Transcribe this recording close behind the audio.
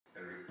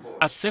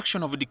A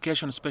section of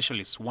education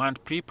specialists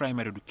want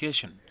pre-primary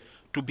education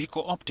to be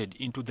co-opted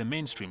into the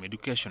mainstream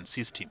education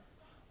system.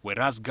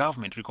 Whereas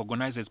government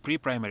recognizes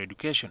pre-primary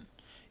education,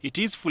 it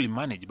is fully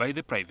managed by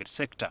the private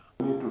sector.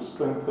 We need to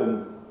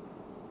strengthen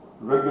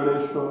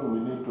regulation, we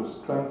need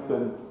to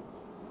strengthen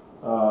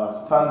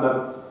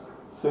standards,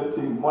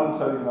 setting,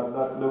 monitoring at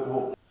that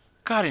level.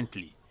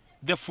 Currently,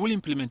 the full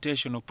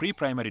implementation of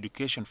pre-primary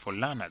education for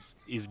learners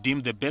is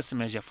deemed the best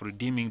measure for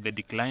redeeming the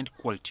declined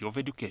quality of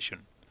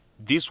education.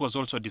 This was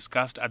also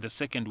discussed at the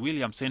second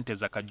William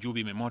Senteza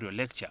Kajubi Memorial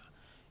Lecture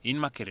in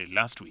Makerere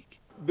last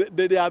week.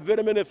 There are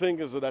very many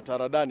things that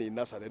are done in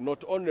nursery,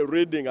 not only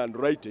reading and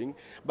writing,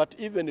 but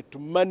even to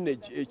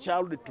manage, a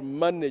child to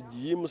manage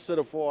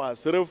himself or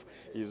herself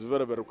is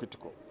very, very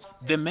critical.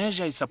 The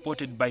measure is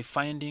supported by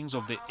findings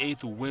of the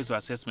 8th Uwezo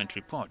Assessment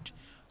Report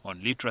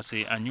on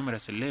literacy and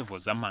numeracy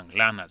levels among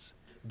learners.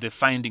 The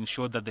findings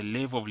show that the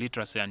level of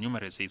literacy and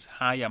numeracy is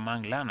high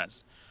among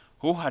learners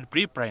who had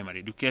pre-primary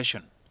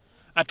education.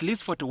 At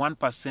least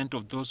 41%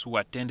 of those who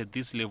attended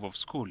this level of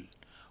school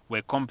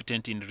were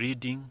competent in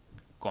reading,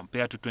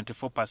 compared to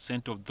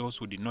 24% of those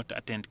who did not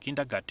attend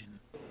kindergarten.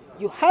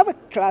 You have a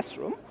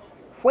classroom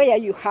where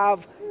you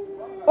have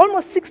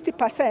almost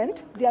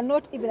 60%, they are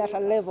not even at a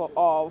level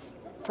of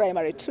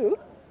primary 2,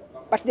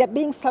 but they are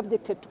being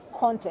subjected to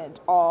content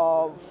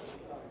of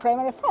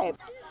primary 5.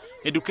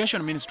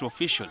 Education Ministry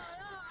officials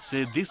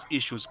say these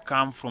issues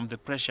come from the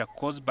pressure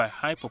caused by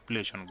high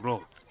population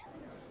growth.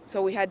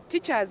 So we had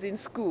teachers in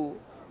school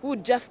who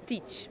would just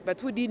teach,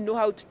 but who didn't know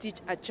how to teach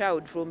a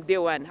child from day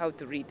one how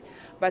to read.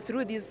 But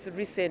through these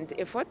recent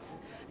efforts,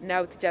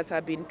 now teachers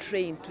have been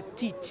trained to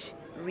teach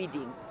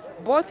reading,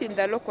 both in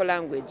the local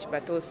language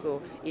but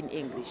also in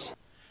English.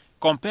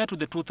 Compared to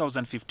the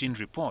 2015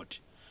 report,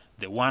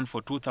 the one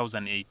for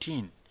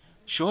 2018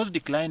 shows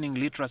declining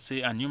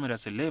literacy and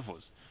numeracy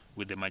levels,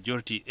 with the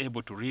majority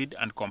able to read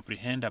and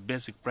comprehend a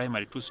basic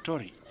primary 2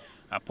 story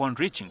upon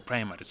reaching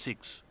primary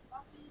 6.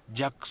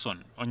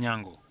 Jackson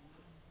Onyango,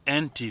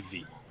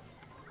 NTV.